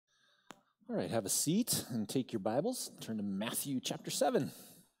All right, have a seat and take your Bibles. Turn to Matthew chapter 7.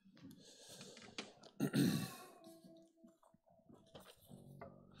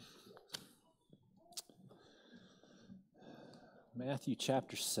 Matthew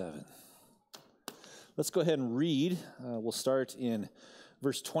chapter 7. Let's go ahead and read. We'll start in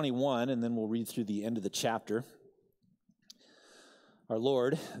verse 21, and then we'll read through the end of the chapter. Our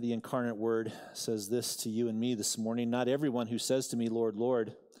Lord, the incarnate Word, says this to you and me this morning: "Not everyone who says to me, 'Lord,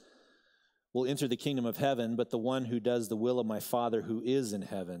 Lord,' will enter the kingdom of heaven, but the one who does the will of my Father who is in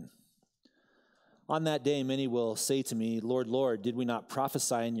heaven. On that day many will say to me, 'Lord, Lord, did we not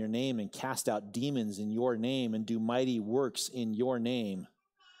prophesy in your name and cast out demons in your name and do mighty works in your name?'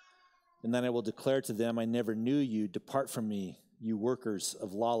 And then I will declare to them, 'I never knew you. Depart from me, you workers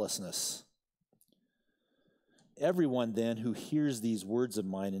of lawlessness.' Everyone then who hears these words of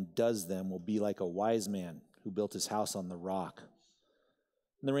mine and does them will be like a wise man who built his house on the rock.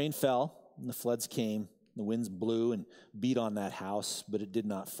 And the rain fell, and the floods came, the winds blew and beat on that house, but it did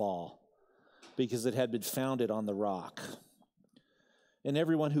not fall, because it had been founded on the rock. And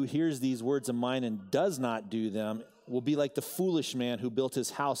everyone who hears these words of mine and does not do them will be like the foolish man who built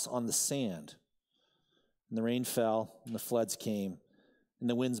his house on the sand. And the rain fell, and the floods came, and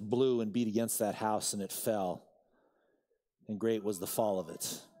the winds blew and beat against that house, and it fell, and great was the fall of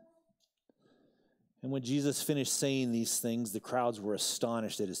it." And when Jesus finished saying these things, the crowds were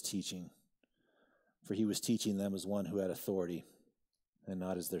astonished at his teaching, for he was teaching them as one who had authority and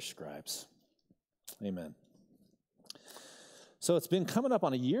not as their scribes. Amen. So it's been coming up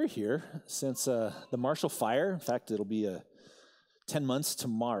on a year here since the Marshall Fire. In fact, it'll be 10 months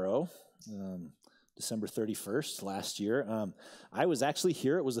tomorrow, December 31st last year. I was actually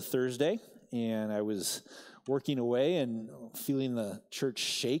here. It was a Thursday, and I was working away and feeling the church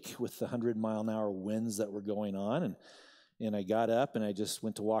shake with the 100-mile-an-hour winds that were going on. And I got up, and I just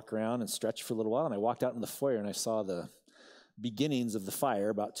went to walk around and stretch for a little while, and I walked out in the foyer, and I saw the beginnings of the fire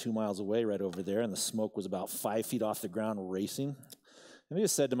about 2 miles away right over there, and the smoke was about 5 feet off the ground racing. And I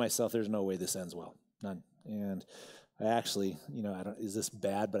just said to myself, there's no way this ends well. None. And I actually, is this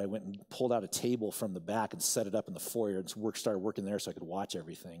bad? But I went and pulled out a table from the back and set it up in the foyer and started working there so I could watch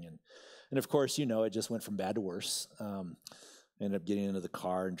everything. And of course, it just went from bad to worse. Ended up getting into the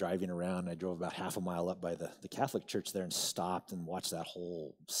car and driving around. I drove about half a mile up by the Catholic church there and stopped and watched that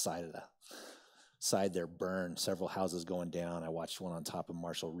whole side there burn, several houses going down. I watched one on top of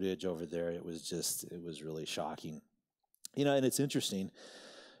Marshall Ridge over there. It was really shocking. And it's interesting.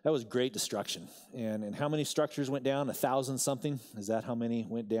 That was great destruction. And how many structures went down? 1,000 something? Is that how many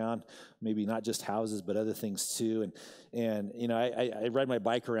went down? Maybe not just houses, but other things too. And I ride my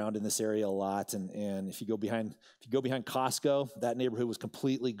bike around in this area a lot. And if you go behind Costco, that neighborhood was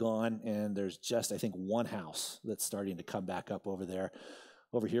completely gone. And there's just, I think, one house that's starting to come back up over there.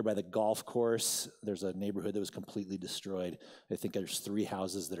 Over here by the golf course, there's a neighborhood that was completely destroyed. I think there's 3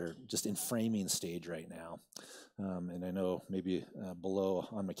 houses that are just in framing stage right now. And I know maybe below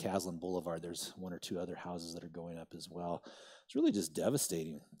on McCaslin Boulevard, there's 1 or 2 other houses that are going up as well. It's really just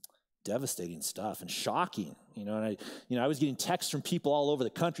devastating stuff and shocking. I was getting texts from people all over the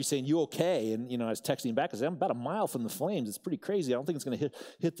country saying, "You okay?" And I was texting back because I'm about a mile from the flames. It's pretty crazy. I don't think it's going to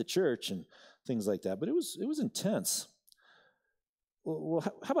hit the church and things like that. But it was intense. Well,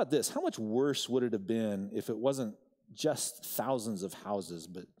 how about this? How much worse would it have been if it wasn't just thousands of houses,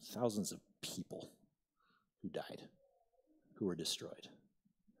 but thousands of people who died, who were destroyed,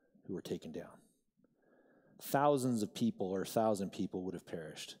 who were taken down? Thousands of people, or 1,000 people, would have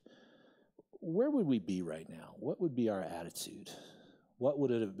perished. Where would we be right now? What would be our attitude? What would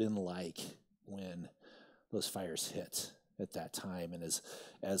it have been like when those fires hit at that time? And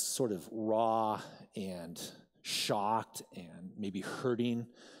as sort of raw and shocked and maybe hurting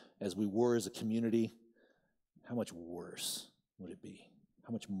as we were as a community, how much worse would it be?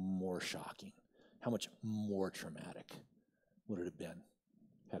 How much more shocking? How much more traumatic would it have been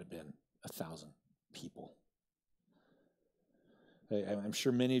had it been 1,000 people? I'm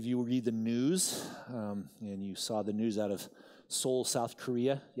sure many of you read the news, and you saw the news out of Seoul, South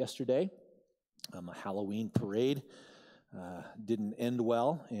Korea yesterday. A Halloween parade didn't end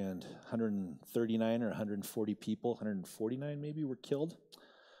well, and 139 or 140 people, 149 maybe, were killed.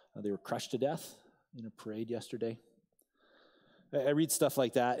 They were crushed to death in a parade yesterday. I read stuff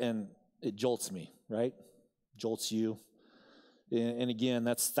like that, and it jolts me, right? Jolts you. And again,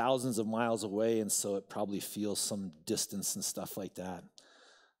 that's thousands of miles away, and so it probably feels some distance and stuff like that.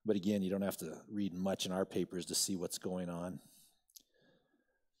 But again, you don't have to read much in our papers to see what's going on.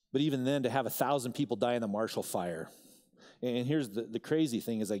 But even then, to have 1,000 people die in the Marshall Fire, and here's the crazy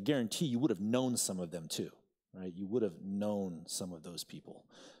thing is I guarantee you would have known some of them too. right? You would have known some of those people.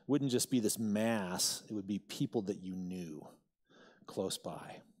 It wouldn't just be this mass. It would be people that you knew close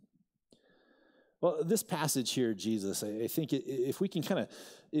by. Well, this passage here, Jesus, I think if we can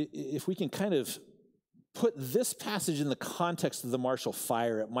kind of put this passage in the context of the Marshall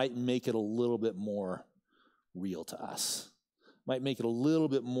Fire, it might make it a little bit more real to us. Might make it a little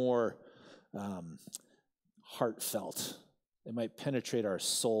bit more heartfelt. It might penetrate our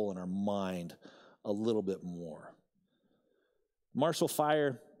soul and our mind a little bit more. Marshall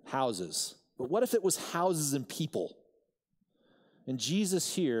Fire, houses. But what if it was houses and people? And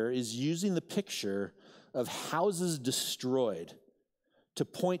Jesus here is using the picture of houses destroyed to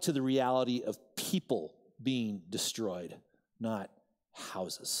point to the reality of people being destroyed, not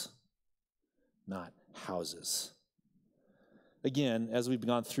houses. Not houses. Again, as we've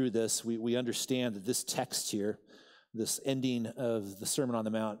gone through this, we understand that this text here, this ending of the Sermon on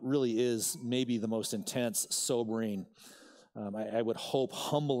the Mount, really is maybe the most intense, sobering, I would hope,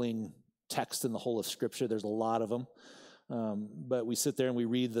 humbling text in the whole of Scripture. There's a lot of them. But we sit there and we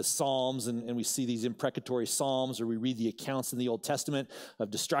read the Psalms and we see these imprecatory Psalms, or we read the accounts in the Old Testament of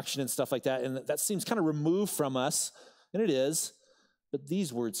destruction and stuff like that, and that seems kind of removed from us, and it is. But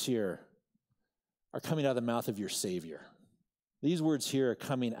these words here are coming out of the mouth of your Savior. These words here are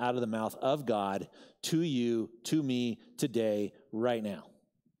coming out of the mouth of God to you, to me, today, right now.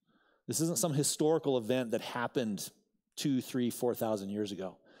 This isn't some historical event that happened 2,000, 3,000, 4,000 years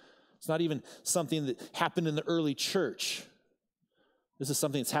ago. It's not even something that happened in the early church. This is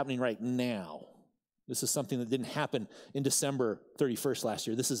something that's happening right now. This is something that didn't happen in December 31st last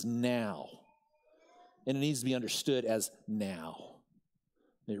year. This is now. And it needs to be understood as now.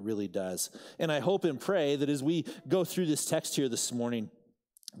 It really does. And I hope and pray that as we go through this text here this morning,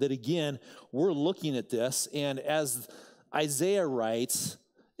 that again, we're looking at this, and as Isaiah writes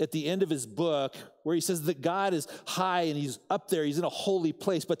at the end of his book, where he says that God is high and he's up there, he's in a holy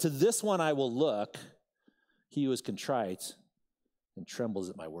place, but to this one I will look, he who is contrite and trembles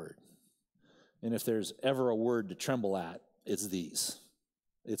at my word. And if there's ever a word to tremble at, it's these.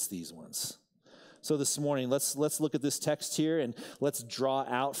 It's these ones. So this morning, let's look at this text here and let's draw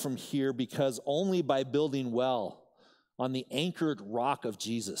out from here, because only by building well on the anchored rock of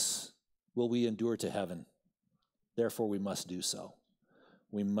Jesus will we endure to heaven. Therefore, we must do so.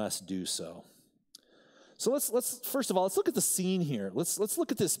 We must do so. So let's first of all, let's look at the scene here. Let's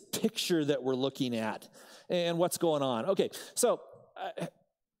look at this picture that we're looking at and what's going on. Okay, so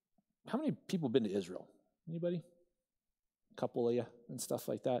how many people have been to Israel? Anybody? A couple of you and stuff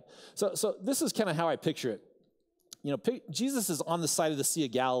like that. So this is kind of how I picture it. You know, Jesus is on the side of the Sea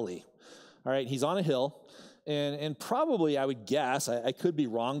of Galilee. All right, he's on a hill, and probably, I would guess, I could be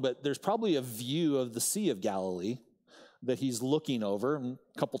wrong, but there's probably a view of the Sea of Galilee that he's looking over, and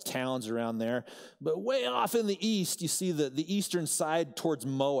a couple towns around there. But way off in the east, you see the eastern side towards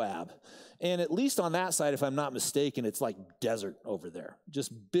Moab. And at least on that side, if I'm not mistaken, it's like desert over there.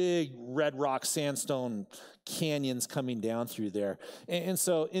 Just big red rock sandstone canyons coming down through there. And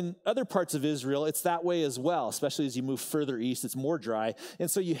so in other parts of Israel, it's that way as well, especially as you move further east, it's more dry.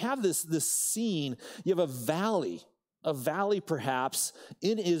 And so you have this scene, you have a valley perhaps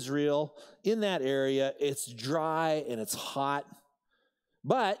in Israel, in that area. It's dry and it's hot,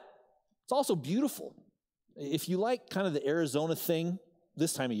 but it's also beautiful. If you like kind of the Arizona thing,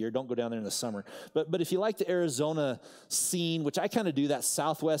 this time of year, don't go down there in the summer, but if you like the Arizona scene, which I kind of do, that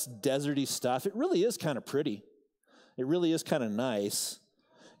southwest deserty stuff, it really is kind of pretty. It really is kind of nice.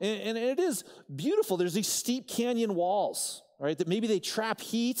 And it is beautiful. There's these steep canyon walls, right, that maybe they trap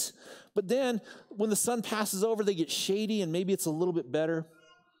heat, but then when the sun passes over, they get shady, and maybe it's a little bit better.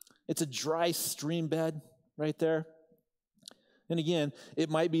 It's a dry stream bed right there. And again, it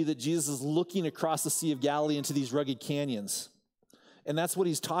might be that Jesus is looking across the Sea of Galilee into these rugged canyons. And that's what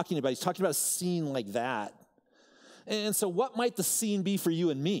he's talking about. He's talking about a scene like that. And so what might the scene be for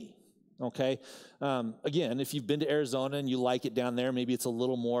you and me? Okay. Again, if you've been to Arizona and you like it down there, maybe it's a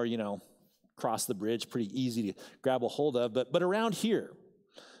little more, cross the bridge, pretty easy to grab a hold of. But around here,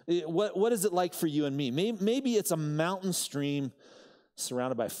 what is it like for you and me? Maybe it's a mountain stream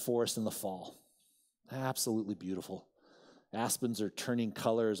surrounded by forest in the fall. Absolutely beautiful. Aspens are turning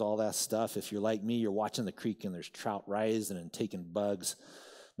colors, all that stuff. If you're like me, you're watching the creek and there's trout rising and taking bugs.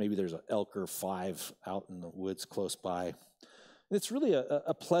 Maybe there's an elk or 5 out in the woods close by. It's really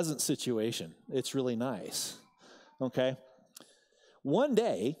a pleasant situation. It's really nice. Okay? One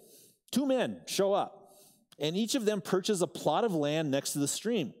day, 2 men show up, and each of them purchase a plot of land next to the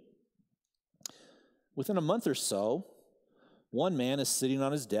stream. Within a month or so, one man is sitting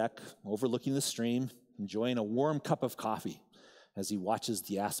on his deck overlooking the stream, enjoying a warm cup of coffee as he watches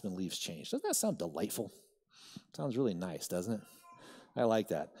the aspen leaves change. Doesn't that sound delightful? Sounds really nice, doesn't it? I like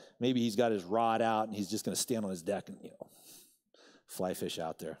that. Maybe he's got his rod out and he's just going to stand on his deck and, fly fish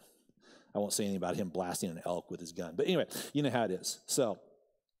out there. I won't say anything about him blasting an elk with his gun. But anyway, you know how it is.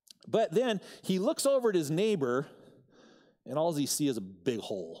 But then he looks over at his neighbor, and all he sees is a big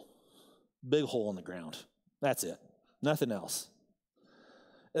hole in the ground. That's it. Nothing else.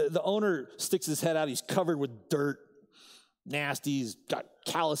 The owner sticks his head out. He's covered with dirt, nasty. He's got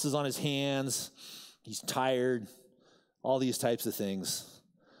calluses on his hands. He's tired. All these types of things.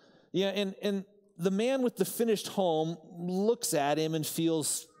 Yeah, and the man with the finished home looks at him and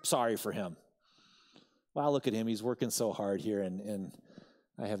feels sorry for him. Wow, look at him. He's working so hard here, and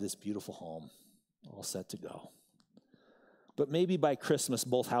I have this beautiful home all set to go. But maybe by Christmas,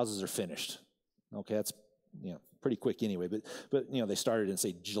 both houses are finished. Okay, that's pretty quick anyway. But they started in,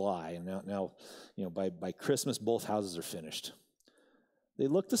 say, July, and now by Christmas, both houses are finished. They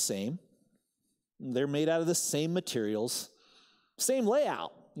look the same. They're made out of the same materials, same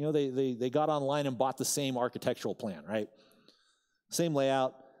layout. They got online and bought the same architectural plan, right? Same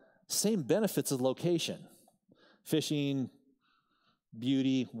layout, same benefits of location. Fishing,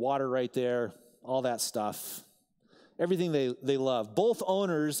 beauty, water right there, all that stuff. Everything they love. Both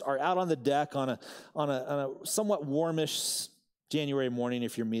owners are out on the deck on a somewhat warmish January morning.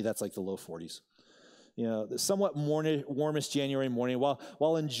 If you're me, that's like the low 40s. The somewhat warmish January morning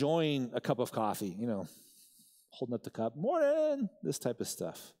while enjoying a cup of coffee, holding up the cup, morning, this type of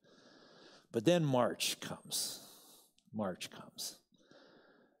stuff. But then March comes.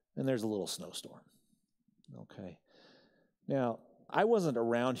 And there's a little snowstorm. Okay. Now, I wasn't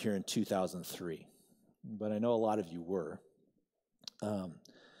around here in 2003, but I know a lot of you were. And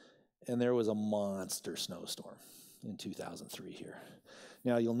there was a monster snowstorm in 2003 here.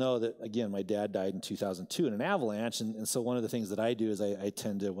 Now, you'll know that, again, my dad died in 2002 in an avalanche, and so one of the things that I do is I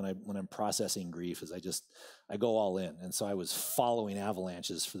tend to, when I'm processing grief, is I go all in. And so I was following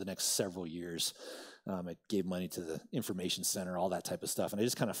avalanches for the next several years. I gave money to the information center, all that type of stuff, and I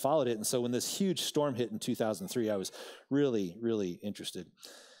just kind of followed it. And so when this huge storm hit in 2003, I was really, really interested.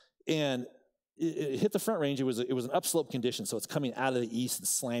 And it hit the Front Range. It was an upslope condition, so it's coming out of the east and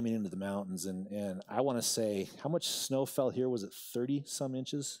slamming into the mountains. And I want to say, how much snow fell here? Was it 30-some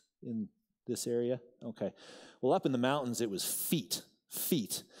inches in this area? Okay. Well, up in the mountains, it was feet.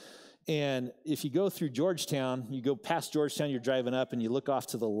 And if you go through Georgetown, you go past Georgetown, you're driving up, and you look off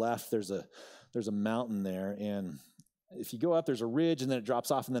to the left, there's a mountain there, and if you go up, there's a ridge, and then it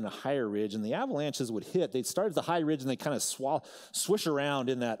drops off, and then a higher ridge, and the avalanches would hit. They'd start at the high ridge, and they kind of swish around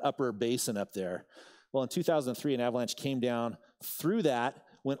in that upper basin up there. Well, in 2003, an avalanche came down through that,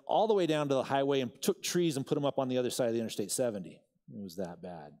 went all the way down to the highway, and took trees and put them up on the other side of the Interstate 70. It was that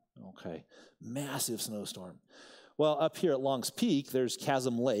bad. Okay. Massive snowstorm. Well, up here at Long's Peak, there's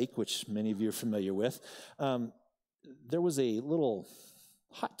Chasm Lake, which many of you are familiar with. There was a little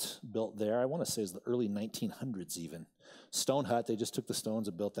hut built there. I want to say it was the early 1900s even. Stone hut. They just took the stones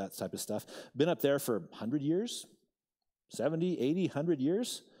and built that type of stuff. Been up there for 100 years, 70, 80, 100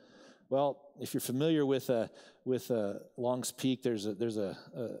 years. Well, if you're familiar with Long's Peak, there's a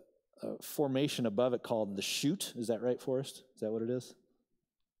formation above it called the Chute. Is that right, Forrest? Is that what it is?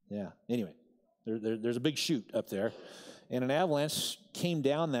 Yeah. Anyway, there's a big chute up there, and an avalanche came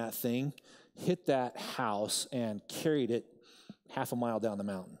down that thing, hit that house, and carried it half a mile down the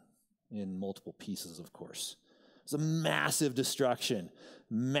mountain in multiple pieces, of course. It's a massive destruction.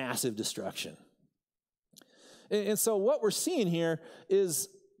 And so what we're seeing here is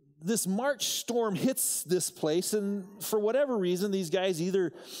this March storm hits this place, and for whatever reason, these guys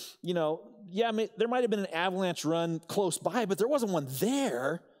either, there might have been an avalanche run close by, but there wasn't one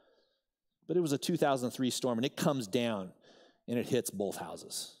there. But it was a 2003 storm, and it comes down, and it hits both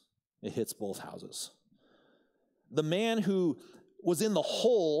houses. The man who was in the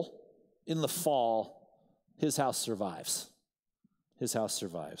hole in the fall, his house survives.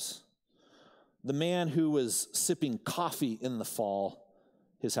 The man who was sipping coffee in the fall,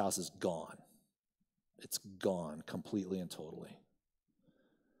 his house is gone. It's gone completely and totally.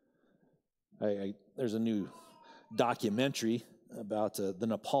 There's a new documentary about the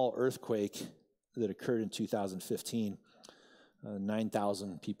Nepal earthquake that occurred in 2015.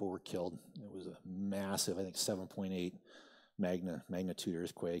 9,000 people were killed. It was a massive, I think, 7.8 magnitude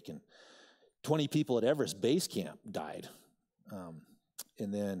earthquake, and 20 people at Everest Base Camp died.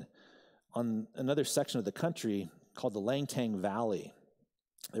 And then on another section of the country called the Langtang Valley,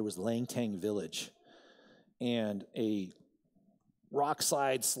 there was Langtang Village, and a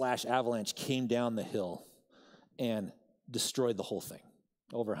rockslide / avalanche came down the hill and destroyed the whole thing.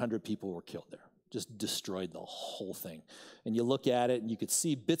 Over 100 people were killed there. Just destroyed the whole thing. And you look at it, and you could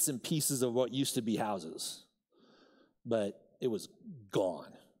see bits and pieces of what used to be houses. but it was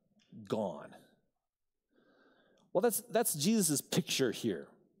gone. Gone. Well, that's Jesus' picture here.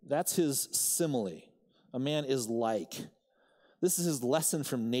 That's his simile. A man is like. This is his lesson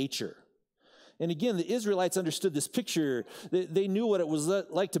from nature. And again, the Israelites understood this picture. They knew what it was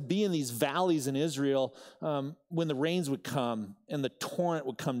like to be in these valleys in Israel when the rains would come and the torrent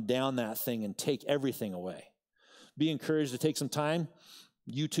would come down that thing and take everything away. Be encouraged to take some time,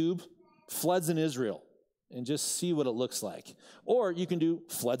 YouTube, floods in Israel, and just see what it looks like. Or you can do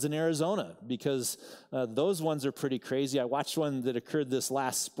floods in Arizona, because those ones are pretty crazy. I watched one that occurred this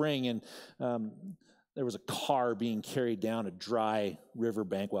last spring, and there was a car being carried down a dry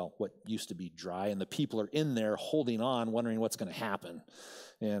riverbank, well, what used to be dry, and the people are in there holding on, wondering what's going to happen.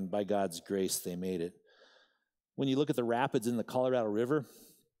 And by God's grace, they made it. When you look at the rapids in the Colorado River,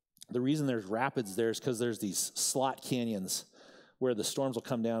 the reason there's rapids there is because there's these slot canyons where the storms will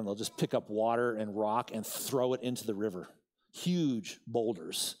come down and they'll just pick up water and rock and throw it into the river. Huge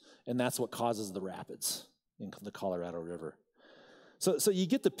boulders. And that's what causes the rapids in the Colorado River. So you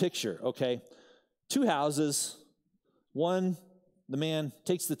get the picture, okay? 2 houses. One, the man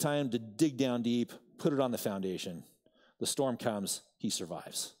takes the time to dig down deep, put it on the foundation. The storm comes, he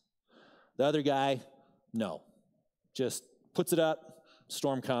survives. The other guy, no. Just puts it up,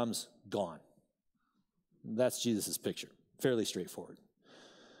 storm comes, gone. That's Jesus' picture. Fairly straightforward.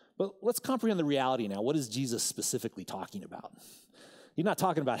 But let's comprehend the reality now. What is Jesus specifically talking about? He's not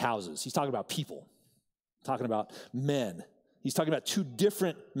talking about houses. He's talking about people. Talking about men. He's talking about 2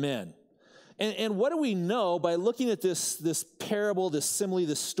 different men. And what do we know by looking at this parable, this simile,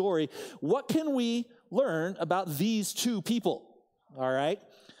 this story? What can we learn about these 2 people? All right?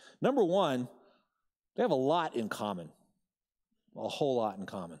 Number 1, they have a lot in common. A whole lot in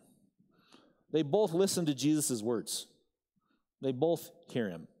common. They both listen to Jesus' words. They both hear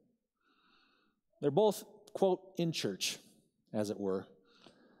him. They're both, quote, in church, as it were,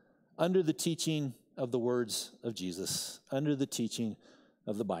 under the teaching of the words of Jesus, under the teaching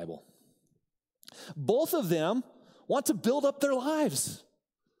of the Bible. Both of them want to build up their lives.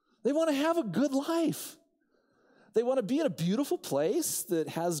 They want to have a good life. They want to be in a beautiful place that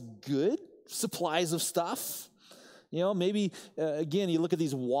has good supplies of stuff. You know, maybe, again, you look at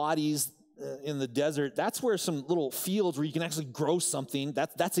these wadis in the desert. That's where some little fields where you can actually grow something.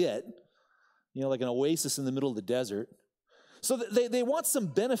 That's it. You know, like an oasis in the middle of the desert. So they want some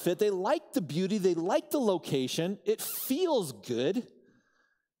benefit. They like the beauty. They like the location. It feels good.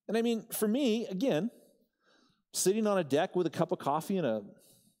 And I mean, for me, again, sitting on a deck with a cup of coffee in a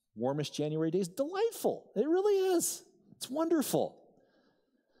warmish January day is delightful. It really is. It's wonderful.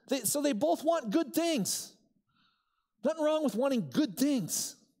 So they both want good things. Nothing wrong with wanting good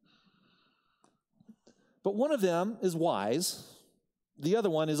things. But one of them is wise. The other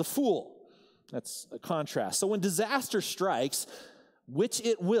one is a fool. That's a contrast. So when disaster strikes, which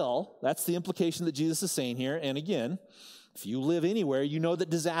it will, that's the implication that Jesus is saying here. And again, if you live anywhere, you know that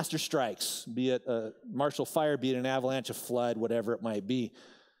disaster strikes, be it a martial fire, be it an avalanche, a flood, whatever it might be,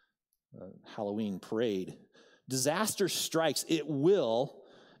 a Halloween parade. Disaster strikes, it will,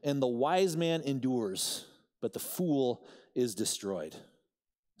 and the wise man endures, but the fool is destroyed.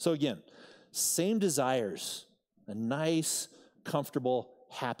 So again, same desires, a nice, comfortable,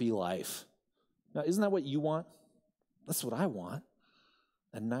 happy life. Now, isn't that what you want? That's what I want.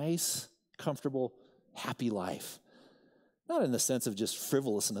 A nice, comfortable, happy life. Not in the sense of just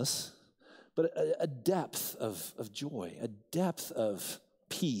frivolousness, but a depth of joy, a depth of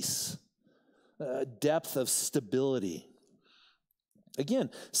peace, a depth of stability. Again,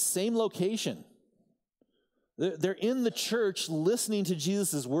 same location. They're in the church listening to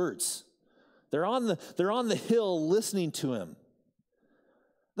Jesus' words. They're on the hill listening to him.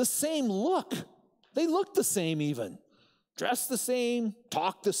 The same look. They look the same even. Dress the same,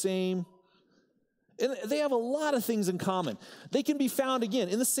 talk the same. And they have a lot of things in common. They can be found, again,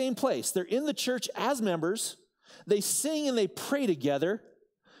 in the same place. They're in the church as members. They sing and they pray together.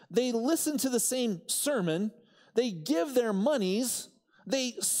 They listen to the same sermon. They give their monies.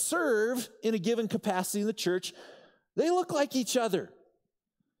 They serve in a given capacity in the church. They look like each other.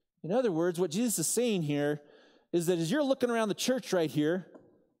 In other words, what Jesus is saying here is that as you're looking around the church right here,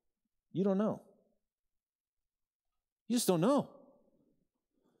 you don't know. You just don't know.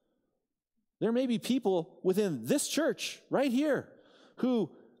 There may be people within this church right here who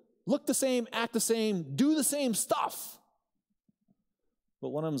look the same, act the same, do the same stuff. But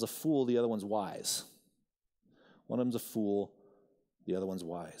one of them's a fool, the other one's wise. One of them's a fool, the other one's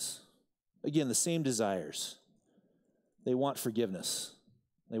wise. Again, the same desires. They want forgiveness.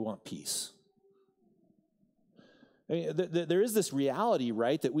 They want peace. I mean, there is this reality,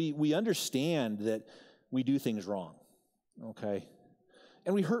 right, that we understand that we do things wrong. okay?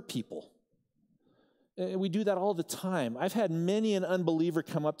 And we hurt people. And we do that all the time. I've had many an unbeliever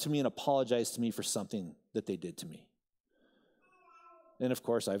come up to me and apologize to me for something that they did to me. And of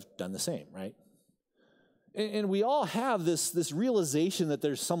course, I've done the same, right? And we all have this realization that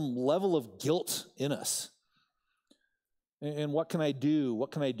there's some level of guilt in us. And what can I do?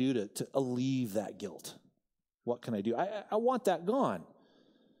 What can I do to alleviate that guilt? What can I do? I want that gone.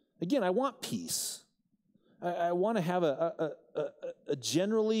 Again, I want peace. I want to have a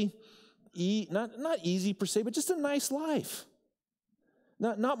generally, not easy per se, but just a nice life.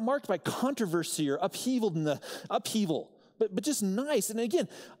 Not marked by controversy or upheaval, but just nice. And again,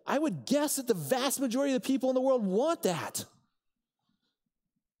 I would guess that the vast majority of the people in the world want that.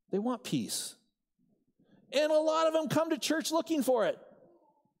 They want peace. And a lot of them come to church looking for it.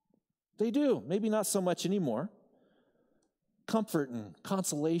 They do. Maybe not so much anymore. Comfort and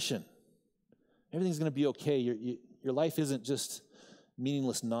consolation. Everything's going to be okay. Your life isn't just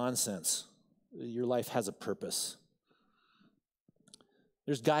meaningless nonsense. Your life has a purpose.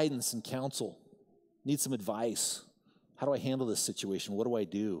 There's guidance and counsel. Need some advice. How do I handle this situation? What do I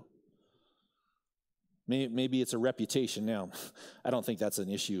do? Maybe it's a reputation now. I don't think that's an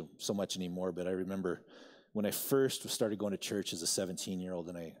issue so much anymore, but I remember when I first started going to church as a 17-year-old,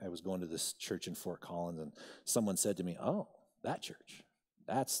 and I was going to this church in Fort Collins, and someone said to me, "Oh, that church,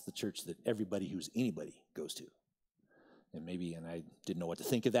 that's the church that everybody who's anybody goes to." And I didn't know what to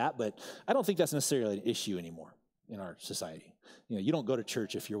think of that, but I don't think that's necessarily an issue anymore in our society. You don't go to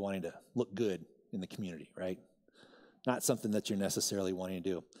church if you're wanting to look good in the community, right? Not something that you're necessarily wanting to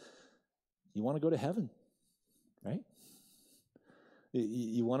do. You want to go to heaven, right?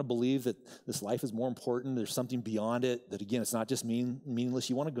 You want to believe that this life is more important. There's something beyond it, that again, it's not just meaningless.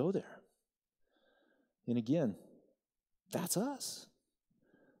 You want to go there. And again, that's us.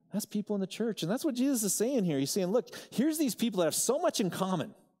 That's people in the church. And that's what Jesus is saying here. He's saying, look, here's these people that have so much in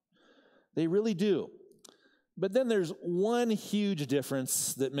common. They really do. But then there's one huge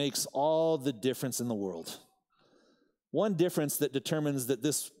difference that makes all the difference in the world. One difference that determines that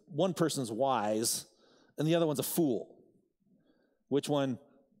this one person's wise and the other one's a fool. Which one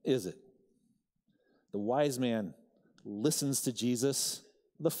is it? The wise man listens to Jesus.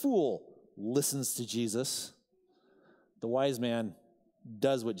 The fool listens to Jesus. The wise man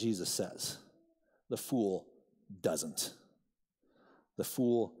does what Jesus says. The fool doesn't. The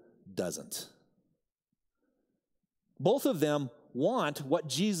fool doesn't. Both of them want what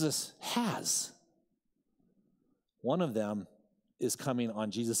Jesus has. One of them is coming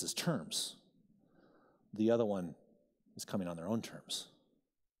on Jesus' terms. The other one is coming on their own terms.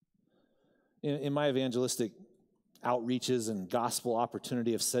 In my evangelistic outreaches and gospel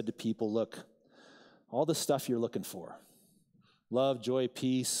opportunity, I've said to people, look, all the stuff you're looking for, love, joy,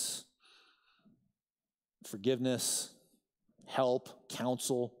 peace, forgiveness, help,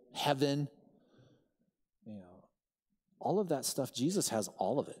 counsel, heaven, all of that stuff, Jesus has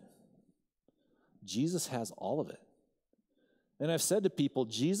all of it. Jesus has all of it. And I've said to people,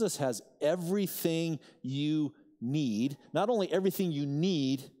 Jesus has everything you need, not only everything you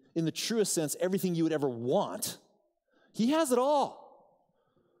need, in the truest sense, everything you would ever want. He has it all.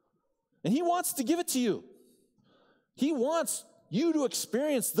 And he wants to give it to you. He wants you to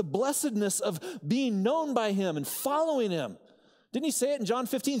experience the blessedness of being known by him and following him. Didn't he say it in John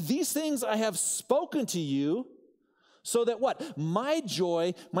 15? These things I have spoken to you so that what? My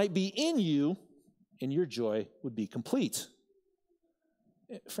joy might be in you and your joy would be complete.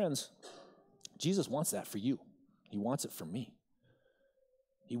 Friends, Jesus wants that for you. He wants it for me.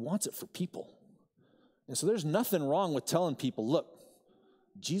 He wants it for people. And so there's nothing wrong with telling people, look,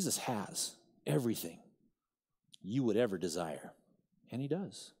 Jesus has everything you would ever desire. And he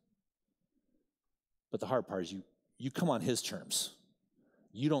does. But the hard part is you come on his terms.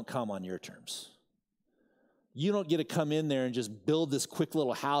 You don't come on your terms. You don't get to come in there and just build this quick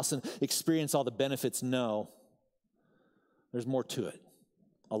little house and experience all the benefits. No. There's more to it.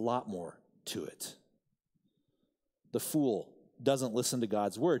 A lot more to it. The fool doesn't listen to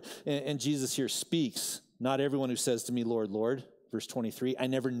God's word. And Jesus here speaks, not everyone who says to me, Lord, Lord, verse 23, I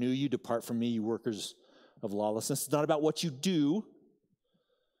never knew you, depart from me, you workers of lawlessness. It's not about what you do.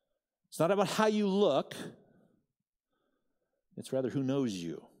 It's not about how you look. It's rather who knows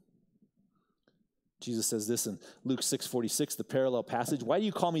you. Jesus says this in Luke 6:46, the parallel passage. Why do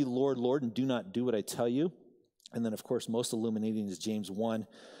you call me Lord, Lord, and do not do what I tell you? And then, of course, most illuminating is James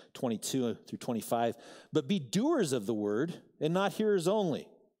 1:22 through 25. But be doers of the word and not hearers only,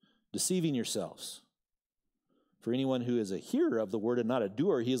 deceiving yourselves. For anyone who is a hearer of the word and not a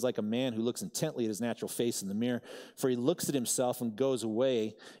doer, he is like a man who looks intently at his natural face in the mirror. For he looks at himself and goes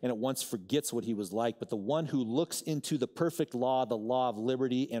away and at once forgets what he was like. But the one who looks into the perfect law, the law of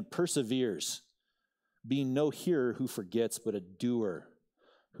liberty, and perseveres, being no hearer who forgets, but a doer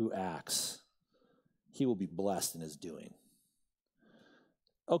who acts, he will be blessed in his doing.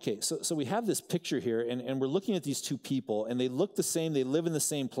 Okay, so we have this picture here, and we're looking at these two people, and they look the same, they live in the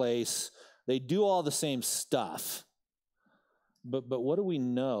same place, they do all the same stuff. But what do we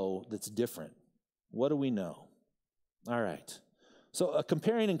know that's different? What do we know? All right. So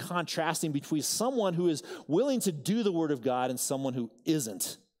comparing and contrasting between someone who is willing to do the word of God and someone who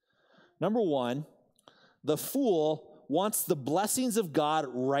isn't. Number one, the fool wants the blessings of God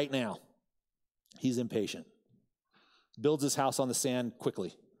right now. He's impatient. Builds his house on the sand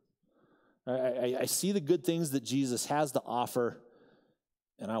quickly. I see the good things that Jesus has to offer,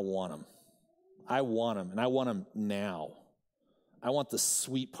 and I want them. I want them, and I want them now. I want the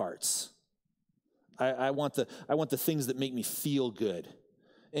sweet parts. I want the things that make me feel good.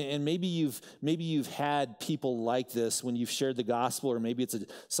 And maybe you've had people like this when you've shared the gospel, or maybe it's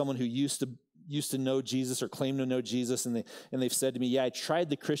someone who used to know Jesus or claim to know Jesus, and they've said to me, "Yeah, I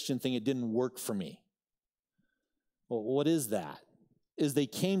tried the Christian thing; it didn't work for me." Well, what is that? Is they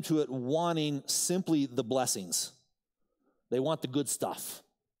came to it wanting simply the blessings. They want the good stuff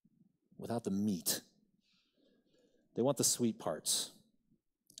without the meat. They want the sweet parts.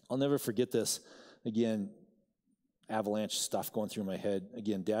 I'll never forget this. Again, avalanche stuff going through my head.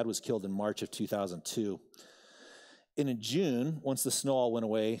 Again, Dad was killed in March of 2002. And in June, once the snow all went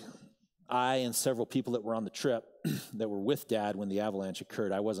away, I and several people that were on the trip that were with Dad when the avalanche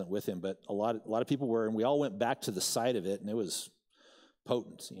occurred, I wasn't with him, but a lot of people were, and we all went back to the site of it, and it was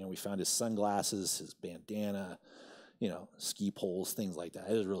potent. We found his sunglasses, his bandana, ski poles, things like that.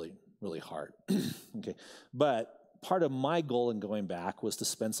 It was really, really hard. Okay. But part of my goal in going back was to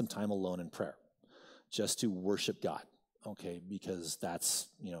spend some time alone in prayer, just to worship God. Okay. Because that's,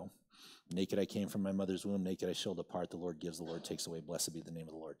 naked I came from my mother's womb, naked I shall depart. The Lord gives, the Lord takes away. Blessed be the name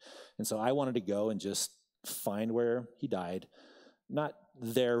of the Lord. And so I wanted to go and just find where he died. Not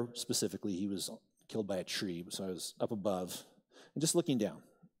there specifically. He was killed by a tree. So I was up above and just looking down.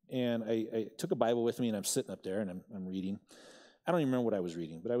 And I took a Bible with me, and I'm sitting up there, and I'm reading. I don't even remember what I was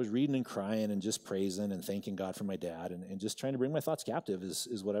reading, but I was reading and crying and just praising and thanking God for my dad and just trying to bring my thoughts captive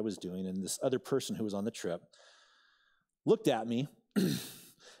is what I was doing. And this other person who was on the trip looked at me,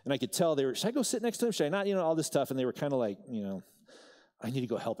 and I could tell they were, should I go sit next to him? Should I not? All this stuff. And they were kind of like, I need to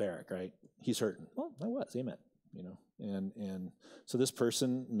go help Eric, right? He's hurting. Well, I was, amen. And so this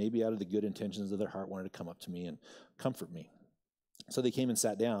person, maybe out of the good intentions of their heart, wanted to come up to me and comfort me. So they came and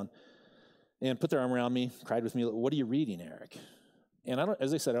sat down and put their arm around me, cried with me. What are you reading, Eric? And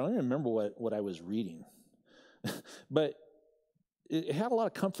as I said, I don't even remember what I was reading. But it had a lot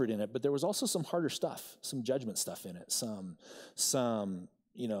of comfort in it, but there was also some harder stuff, some judgment stuff in it, some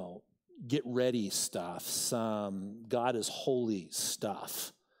get ready stuff, some God is holy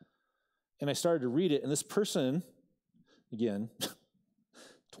stuff. And I started to read it, and this person, again,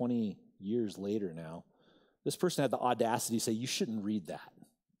 20 years later now, this person had the audacity to say, you shouldn't read that.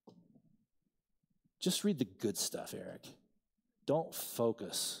 Just read the good stuff, Eric. Don't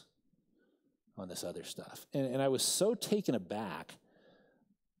focus on this other stuff. And I was so taken aback.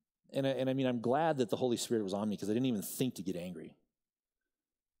 And I'm glad that the Holy Spirit was on me because I didn't even think to get angry.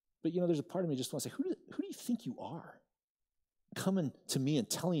 But, there's a part of me just want to say, who do you think you are? Coming to me and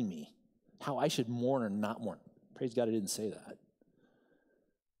telling me how I should mourn or not mourn. Praise God I didn't say that.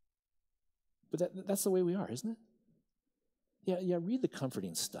 But that's the way we are, isn't it? Yeah, read the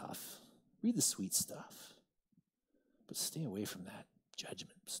comforting stuff. Read the sweet stuff. But stay away from that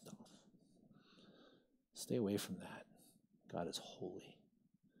judgment stuff. Stay away from that. God is holy.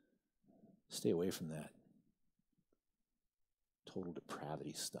 Stay away from that total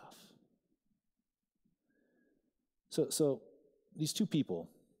depravity stuff. So these two people,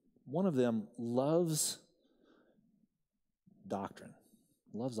 one of them loves doctrine,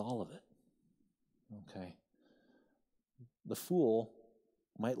 loves all of it. Okay. The fool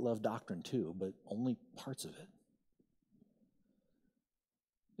might love doctrine too, but only parts of it.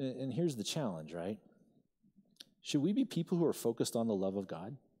 And here's the challenge, right? Should we be people who are focused on the love of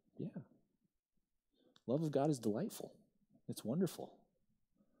God? Yeah. Love of God is delightful. It's wonderful.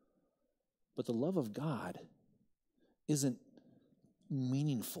 But the love of God isn't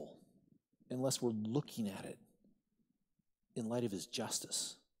meaningful unless we're looking at it in light of his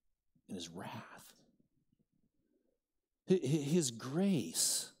justice and his wrath. His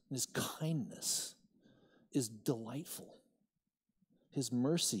grace and his kindness is delightful. His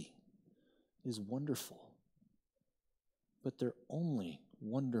mercy is wonderful. but they're only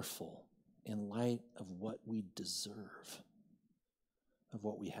wonderful in light of what we deserve, of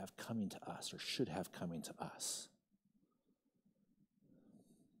what we have coming to us or should have coming to us.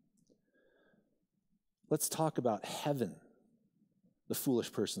 Let's talk about heaven, the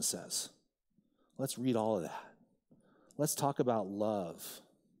foolish person says. Let's read all of that. Let's talk about love.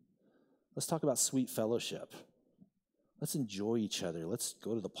 Let's talk about sweet fellowship. Let's enjoy each other. Let's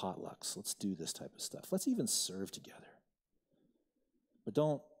go to the potlucks. Let's do this type of stuff. Let's even serve together.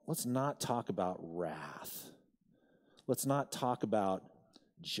 But let's not talk about wrath. Let's not talk about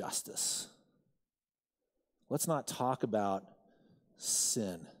justice. Let's not talk about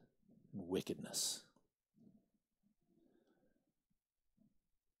sin and wickedness.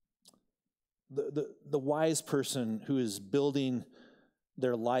 The wise person who is building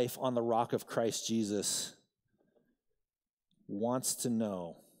their life on the rock of Christ Jesus wants to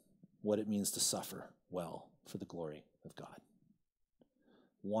know what it means to suffer well for the glory of God.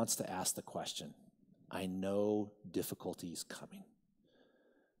 Wants to ask the question, I know difficulties coming.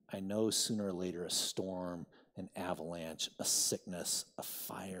 I know sooner or later a storm, an avalanche, a sickness, a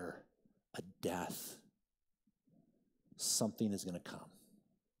fire, a death, something is going to come.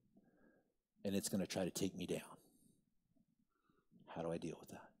 And it's going to try to take me down. How do I deal with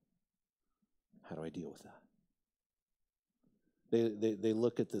that? How do I deal with that? They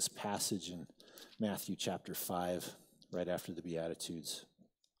look at this passage in Matthew chapter 5, right after the Beatitudes,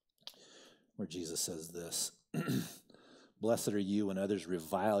 where Jesus says this, Blessed are you when others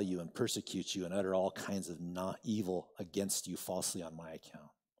revile you and persecute you and utter all kinds of evil against you falsely on my account.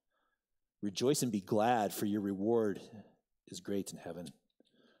 Rejoice and be glad, for your reward is great in heaven.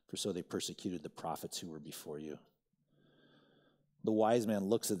 For so they persecuted the prophets who were before you. The wise man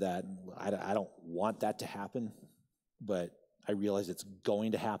looks at that, and I don't want that to happen, but I realize it's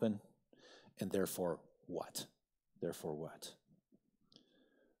going to happen, and therefore what? Therefore what?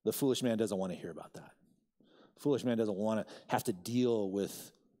 The foolish man doesn't want to hear about that. The foolish man doesn't want to have to deal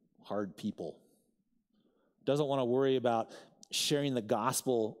with hard people. Doesn't want to worry about sharing the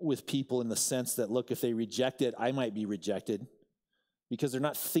gospel with people in the sense that, look, if they reject it, I might be rejected. Because they're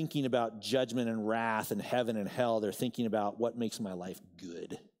not thinking about judgment and wrath and heaven and hell. They're thinking about what makes my life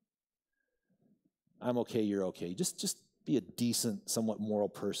good. I'm okay, you're okay. Just be a decent, somewhat moral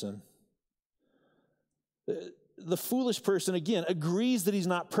person. The foolish person, again, agrees that he's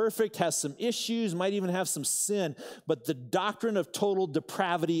not perfect, has some issues, might even have some sin, but the doctrine of total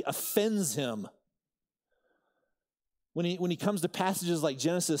depravity offends him. When he comes to passages like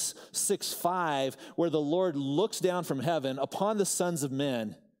Genesis 6:5, where the Lord looks down from heaven upon the sons of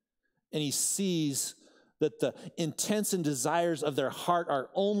men, and he sees that the intents and desires of their heart are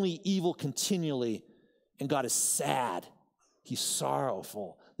only evil continually, and God is sad. He's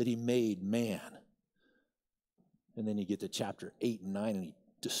sorrowful that he made man. And then you get to chapter 8 and 9, and he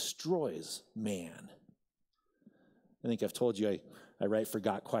destroys man. I think I've told you I write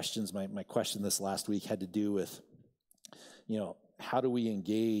Forgot Questions. My question this last week had to do with, how do we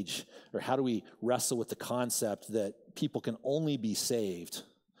engage or how do we wrestle with the concept that people can only be saved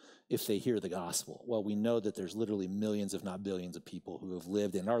if they hear the gospel? Well, we know that there's literally millions, if not billions, of people who have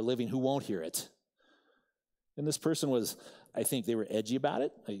lived and are living who won't hear it. And this person was, I think they were edgy about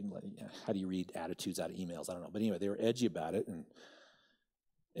it. How do you read attitudes out of emails? I don't know. But anyway, they were edgy about it.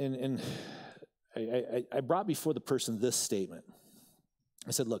 And I brought before the person this statement.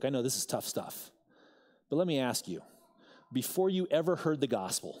 I said, look, I know this is tough stuff, but let me ask you, before you ever heard the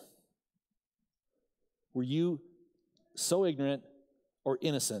gospel, were you so ignorant or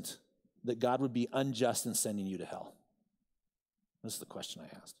innocent that God would be unjust in sending you to hell? This is the question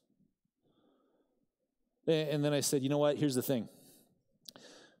I asked. And then I said, you know what? Here's the thing.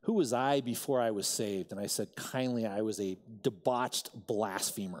 Who was I before I was saved? And I said, kindly, I was a debauched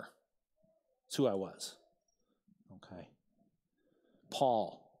blasphemer. That's who I was. Okay.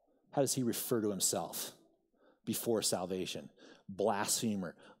 Paul, how does he refer to himself before salvation?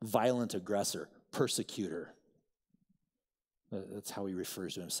 Blasphemer, violent aggressor, persecutor. That's how he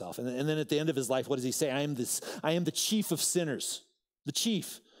refers to himself. And then at the end of his life, what does he say? I am the chief of sinners. The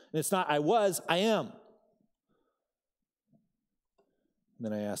chief. And it's not I was, I am.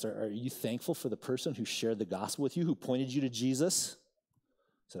 And then I asked, are you thankful for the person who shared the gospel with you, who pointed you to Jesus?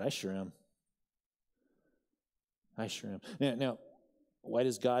 I said, I sure am. I sure am. Now, why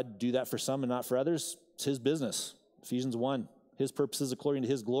does God do that for some and not for others? It's his business. Ephesians 1, his purposes according to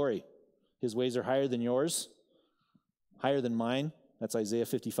his glory. His ways are higher than yours, higher than mine. That's Isaiah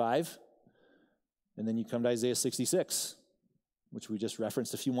 55. And then you come to Isaiah 66, which we just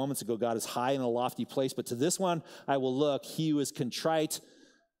referenced a few moments ago. God is high in a lofty place, but to this one I will look, he who is contrite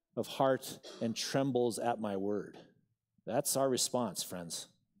of heart and trembles at my word. That's our response, friends.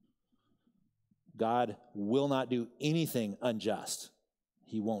 God will not do anything unjust.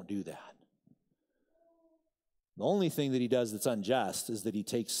 He won't do that. The only thing that he does that's unjust is that he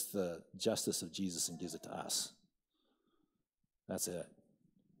takes the justice of Jesus and gives it to us. That's it.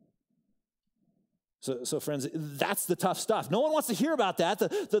 So friends, that's the tough stuff. No one wants to hear about that.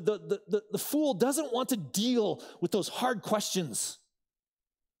 The fool doesn't want to deal with those hard questions.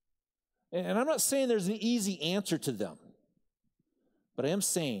 And I'm not saying there's an easy answer to them. But I am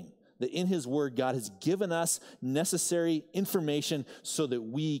saying that in his word, God has given us necessary information so that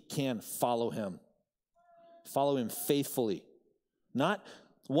we can follow him. Follow him faithfully. Not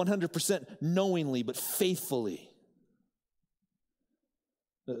 100% knowingly, but faithfully.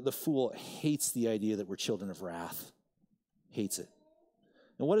 The fool hates the idea that we're children of wrath. Hates it.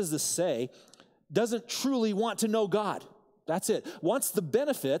 And what does this say? Doesn't truly want to know God. That's it. Wants the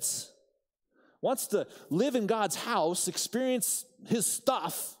benefits, wants to live in God's house, experience his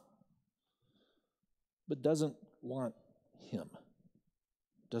stuff, but doesn't want him.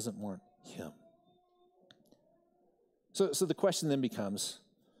 Doesn't want him. So the question then becomes,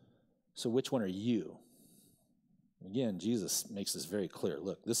 so which one are you? Again, Jesus makes this very clear.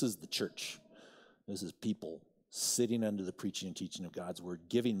 Look, this is the church. This is people sitting under the preaching and teaching of God's word,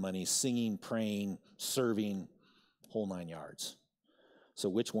 giving money, singing, praying, serving, whole 9 yards. So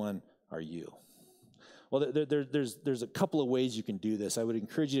which one are you? Well, there's a couple of ways you can do this. I would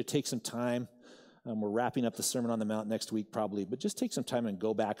encourage you to take some time. We're wrapping up the Sermon on the Mount next week probably, but just take some time and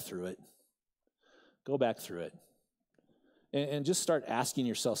go back through it. Go back through it. And just start asking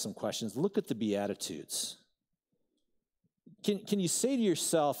yourself some questions. Look at the Beatitudes. Can you say to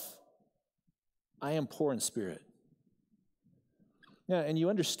yourself, I am poor in spirit? Yeah, and you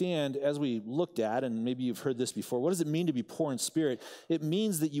understand, as we looked at, and maybe you've heard this before, what does it mean to be poor in spirit? It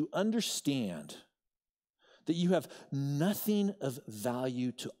means that you understand that you have nothing of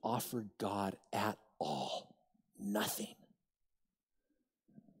value to offer God at all. Nothing.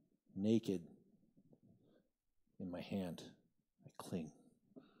 Naked in my hand, I cling.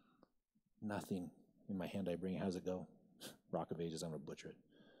 Nothing in my hand I bring. How's it go? Rock of Ages, I'm going to butcher it.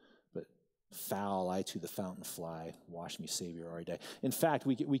 But foul I to the fountain fly, wash me, Savior, or I die. In fact,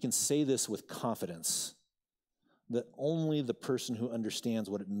 we can say this with confidence, that only the person who understands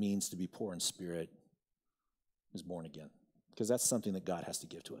what it means to be poor in spirit is born again. Because that's something that God has to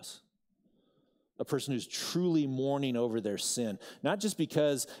give to us. A person who's truly mourning over their sin, not just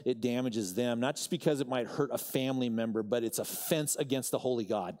because it damages them, not just because it might hurt a family member, but it's offense against the holy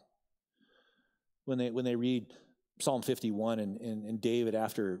God. When they read Psalm 51 and David,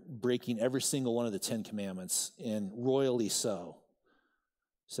 after breaking every single one of the 10 commandments, and royally so,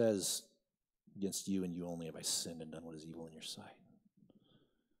 says, against you and you only have I sinned and done what is evil in your sight.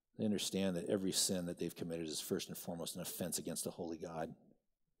 They understand that every sin that they've committed is first and foremost an offense against the holy God.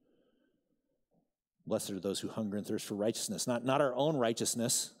 Blessed are those who hunger and thirst for righteousness, not our own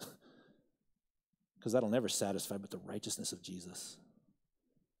righteousness, because that'll never satisfy, but the righteousness of Jesus.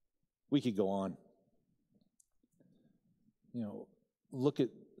 We could go on. Look at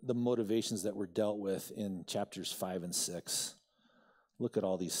the motivations that were dealt with in chapters 5 and 6. Look at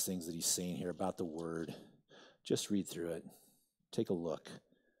all these things that he's saying here about the word. Just read through it. Take a look.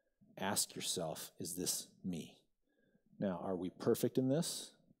 Ask yourself, is this me? Now, are we perfect in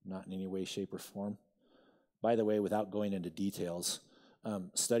this? Not in any way, shape, or form. By the way, without going into details,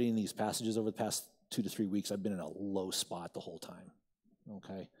 studying these passages over the past 2 to 3 weeks, I've been in a low spot the whole time.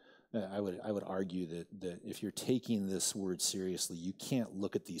 Okay? I would argue that if you're taking this word seriously, you can't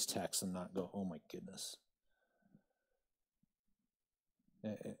look at these texts and not go, oh my goodness.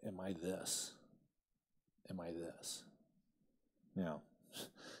 Am I this? Am I this? Now,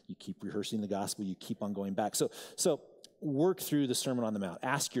 you keep rehearsing the gospel, you keep on going back. So work through the Sermon on the Mount.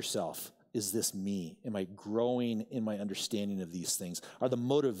 Ask yourself, is this me? Am I growing in my understanding of these things? Are the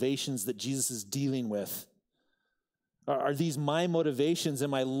motivations that Jesus is dealing with, are these my motivations?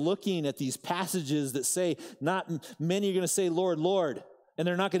 Am I looking at these passages that say, not many are going to say, Lord, Lord, and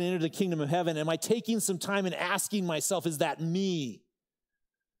they're not going to enter the kingdom of heaven? Am I taking some time and asking myself, is that me?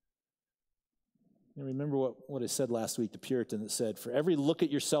 And remember what I said last week, the Puritan that said, for every look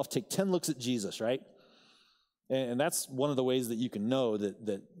at yourself, take 10 looks at Jesus, right? And that's one of the ways that you can know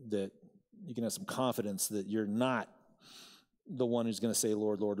that you can have some confidence that you're not the one who's going to say,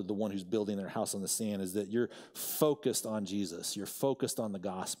 Lord, Lord, or the one who's building their house on the sand, is that you're focused on Jesus. You're focused on the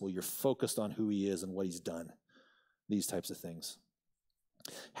gospel. You're focused on who he is and what he's done. These types of things.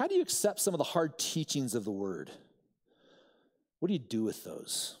 How do you accept some of the hard teachings of the word? What do you do with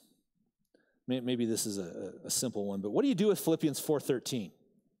those? Maybe this is a simple one, but what do you do with Philippians 4:13?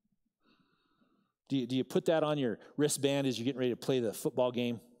 Do you put that on your wristband as you're getting ready to play the football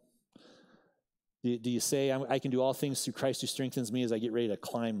game? Do you say, I can do all things through Christ who strengthens me as I get ready to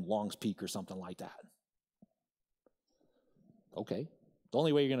climb Long's Peak or something like that? Okay. The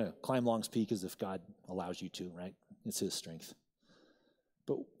only way you're going to climb Long's Peak is if God allows you to, right? It's his strength.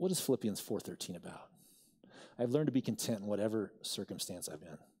 But what is Philippians 4:13 about? I've learned to be content in whatever circumstance I'm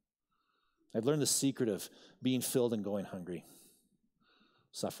in. I've learned the secret of being filled and going hungry,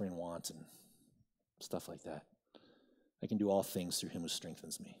 suffering want, and stuff like that. I can do all things through him who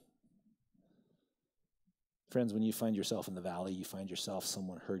strengthens me. Friends, when you find yourself in the valley, you find yourself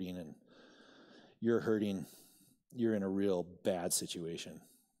someone hurting, and you're hurting, you're in a real bad situation.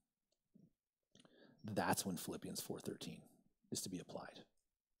 That's when Philippians 4:13 is to be applied.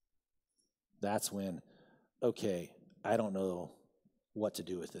 That's when, okay, I don't know what to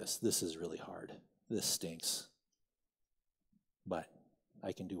do with this. This is really hard. This stinks. But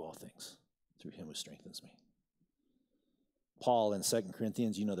I can do all things through him who strengthens me. Paul in 2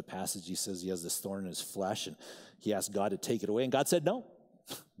 Corinthians, you know the passage, he says he has this thorn in his flesh, and he asked God to take it away, and God said, no,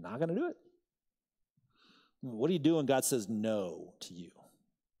 not going to do it. What do you do when God says no to you?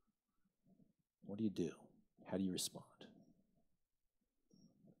 What do you do? How do you respond?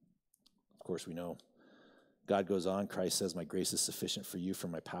 Of course, we know God goes on. Christ says, my grace is sufficient for you, for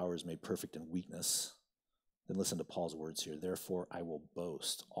my power is made perfect in weakness. Then listen to Paul's words here. Therefore, I will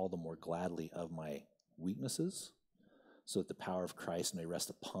boast all the more gladly of my weaknesses, so that the power of Christ may rest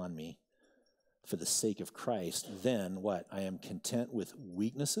upon me. For the sake of Christ, then what? I am content with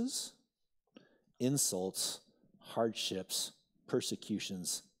weaknesses, insults, hardships,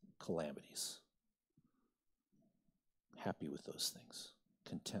 persecutions, calamities. Happy with those things.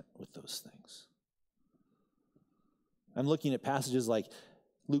 Content with those things. I'm looking at passages like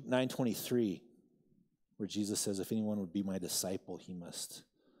Luke 9:23, where Jesus says, if anyone would be my disciple, he must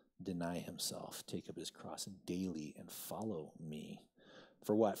deny himself, take up his cross daily, and follow me.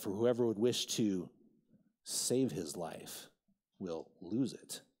 For what? For whoever would wish to save his life will lose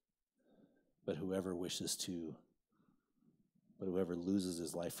it. But whoever loses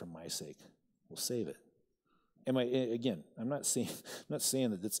his life for my sake will save it. I'm not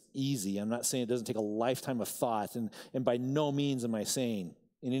saying that it's easy. I'm not saying it doesn't take a lifetime of thought. And by no means am I saying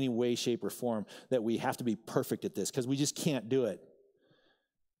in any way, shape, or form that we have to be perfect at this, because we just can't do it.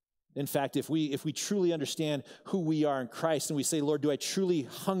 In fact, if we truly understand who we are in Christ and we say, Lord, do I truly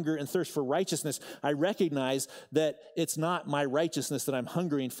hunger and thirst for righteousness? I recognize that it's not my righteousness that I'm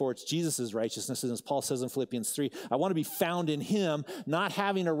hungering for. It's Jesus' righteousness. And as Paul says in Philippians 3, I want to be found in him, not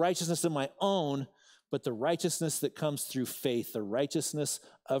having a righteousness of my own, but the righteousness that comes through faith, the righteousness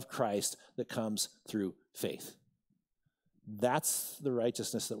of Christ that comes through faith. That's the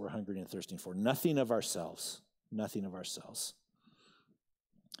righteousness that we're hungering and thirsting for. Nothing of ourselves. Nothing of ourselves.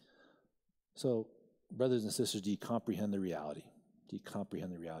 So, brothers and sisters, do you comprehend the reality? Do you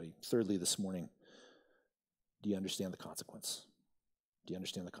comprehend the reality? Thirdly, this morning, do you understand the consequence? Do you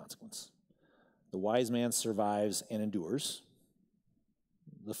understand the consequence? The wise man survives and endures.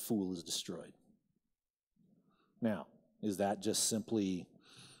 The fool is destroyed. Now, is that just simply,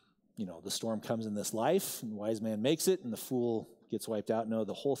 the storm comes in this life, and the wise man makes it, and the fool gets wiped out? No,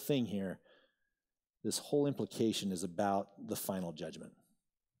 the whole thing here, this whole implication is about the final judgment.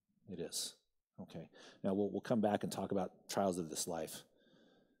 It is. Okay. Now, we'll come back and talk about trials of this life.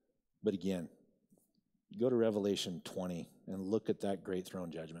 But again, go to Revelation 20 and look at that great throne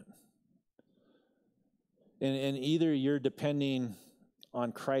judgment. And either you're depending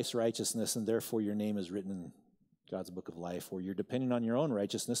on Christ's righteousness, and therefore your name is written in God's book of life, or you're depending on your own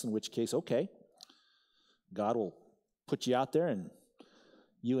righteousness, in which case, okay, God will put you out there and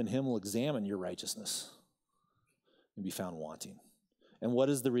you and him will examine your righteousness and be found wanting. And what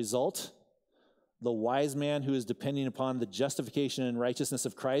is the result? The wise man who is depending upon the justification and righteousness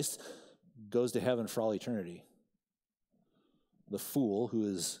of Christ goes to heaven for all eternity. The fool who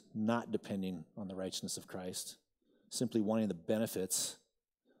is not depending on the righteousness of Christ, simply wanting the benefits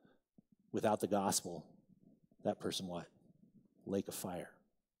without the gospel, that person what? Lake of fire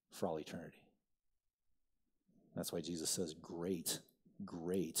for all eternity. That's why Jesus says, great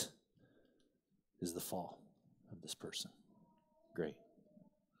is the fall of this person. Great.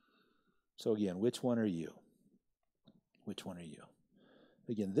 So again, which one are you? Which one are you?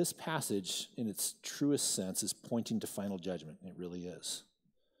 Again, this passage in its truest sense is pointing to final judgment. It really is.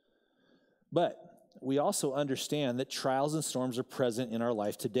 But we also understand that trials and storms are present in our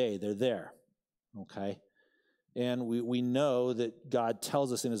life today. They're there. Okay? And we know that God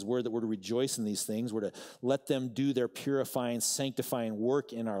tells us in his word that we're to rejoice in these things. We're to let them do their purifying, sanctifying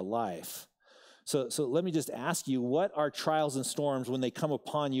work in our life. So let me just ask you, what are trials and storms when they come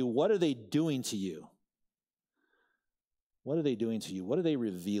upon you? What are they doing to you? What are they doing to you? What are they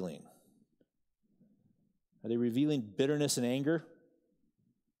revealing? Are they revealing bitterness and anger?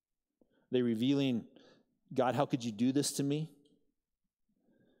 Are they revealing, God, how could you do this to me?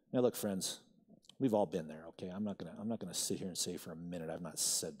 Now look, friends, we've all been there, okay? I'm not gonna sit here and say for a minute I've not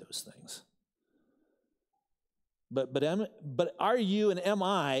said those things. But are you and am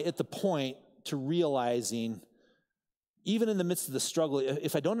I at the point to realizing, even in the midst of the struggle,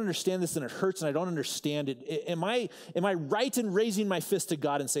 if I don't understand this and it hurts and I don't understand it, am I right in raising my fist to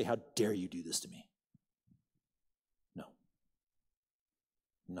God and say, how dare you do this to me? No.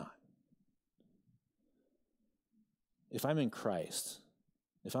 Not. If I'm in Christ,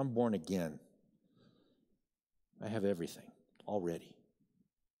 if I'm born again, I have everything already.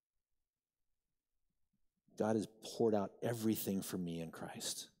 God has poured out everything for me in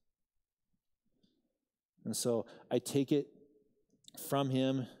Christ. And so I take it from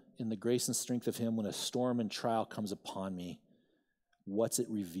him in the grace and strength of him when a storm and trial comes upon me. What's it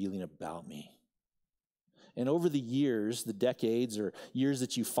revealing about me? And over the years, the decades or years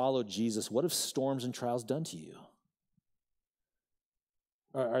that you followed Jesus, what have storms and trials done to you?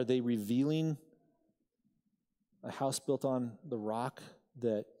 Are they revealing a house built on the rock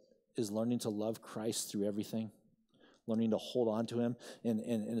that is learning to love Christ through everything, learning to hold on to him,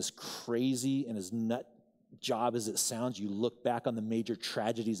 and as crazy and as nut job as it sounds, you look back on the major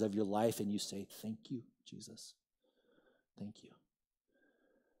tragedies of your life and you say, thank you, Jesus. Thank you.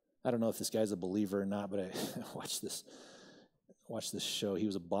 I don't know if this guy's a believer or not, but I watched this show. He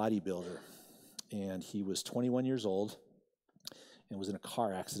was a bodybuilder, and he was 21 years old and was in a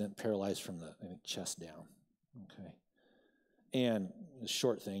car accident, paralyzed from the chest down. Okay. And a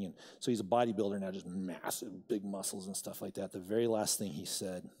short thing. And so he's a bodybuilder now, just massive, big muscles and stuff like that. The very last thing he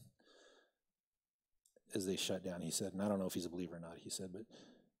said as they shut down, he said, and I don't know if he's a believer or not, he said, but,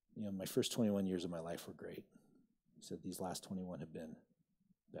 my first 21 years of my life were great. He said, these last 21 have been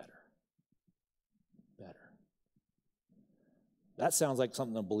better. Better. That sounds like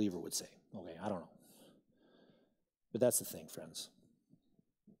something a believer would say. Okay, I don't know. But that's the thing, friends.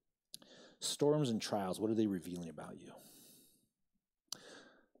 Storms and trials, what are they revealing about you?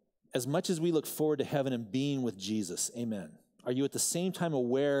 As much as we look forward to heaven and being with Jesus, amen, are you at the same time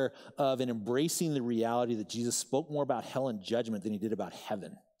aware of and embracing the reality that Jesus spoke more about hell and judgment than he did about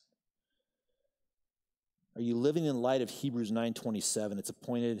heaven? Are you living in light of Hebrews 9:27? It's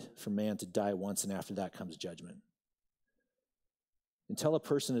appointed for man to die once, and after that comes judgment. Until a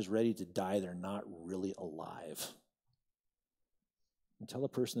person is ready to die, they're not really alive. Until a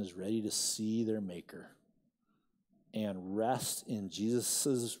person is ready to see their Maker and rest in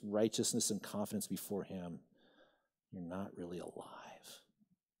Jesus' righteousness and confidence before him, you're not really alive.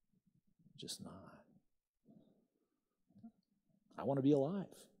 Just not. I want to be alive.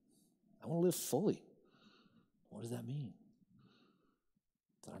 I want to live fully. What does that mean?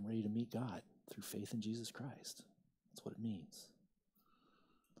 That I'm ready to meet God through faith in Jesus Christ. That's what it means.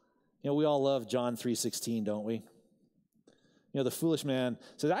 We all love John 3:16, don't we? The foolish man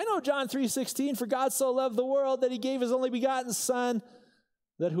says, I know John 3:16, for God so loved the world that he gave his only begotten Son,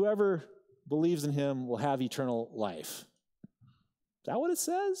 that whoever believes in him will have eternal life. Is that what it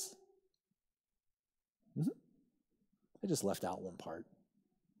says? Mm-hmm. I just left out one part.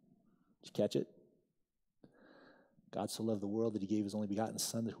 Did you catch it? God so loved the world that he gave his only begotten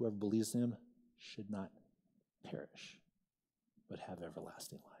Son, that whoever believes in him should not perish, but have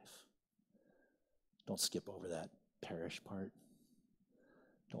everlasting life. Don't skip over that perish part.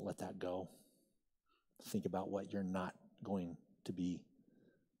 Don't let that go. Think about what you're not going to be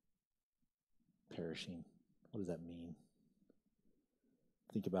perishing. What does that mean?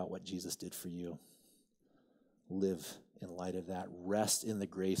 Think about what Jesus did for you. Live in light of that. Rest in the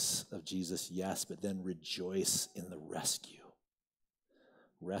grace of Jesus, yes, but then rejoice in the rescue.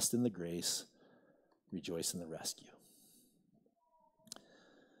 Rest in the grace, rejoice in the rescue.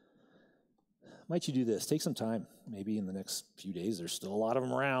 Might you do this? Take some time, maybe in the next few days. There's still a lot of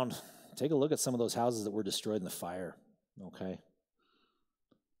them around. Take a look at some of those houses that were destroyed in the fire, okay?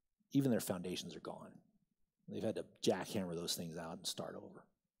 Even their foundations are gone. They've had to jackhammer those things out and start over,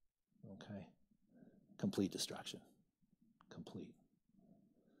 okay? Complete destruction. Complete.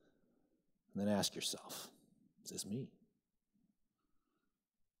 And then ask yourself, is this me?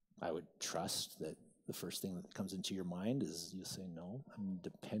 I would trust that the first thing that comes into your mind is you say, no, I'm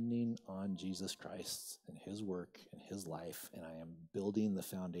depending on Jesus Christ and his work and his life, and I am building the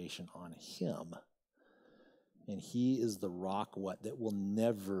foundation on him. And he is the rock, that will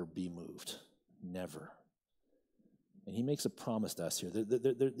never be moved. Never. And he makes a promise to us here.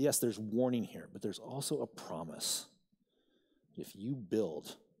 Yes, there's warning here, but there's also a promise. If you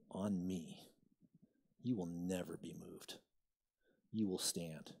build on me, you will never be moved. You will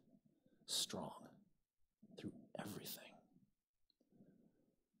stand strong through everything.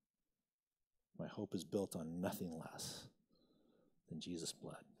 My hope is built on nothing less than Jesus'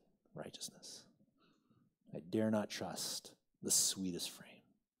 blood, righteousness. I dare not trust the sweetest frame,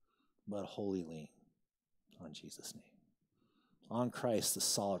 but wholly lean on Jesus' name. On Christ, the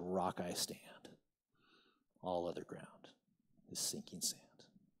solid rock I stand. All other ground is sinking sand.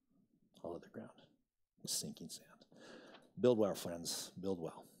 All other ground is sinking sand. Build well, friends. Build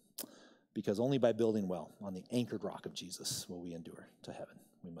well. Because only by building well on the anchored rock of Jesus will we endure to heaven.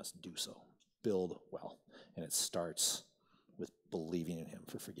 We must do so. Build well. And it starts with believing in him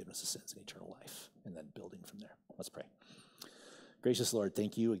for forgiveness of sins and eternal life, and then building from there. Let's pray. Gracious Lord,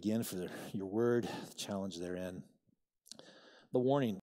 thank you again for your word, the challenge therein, the warning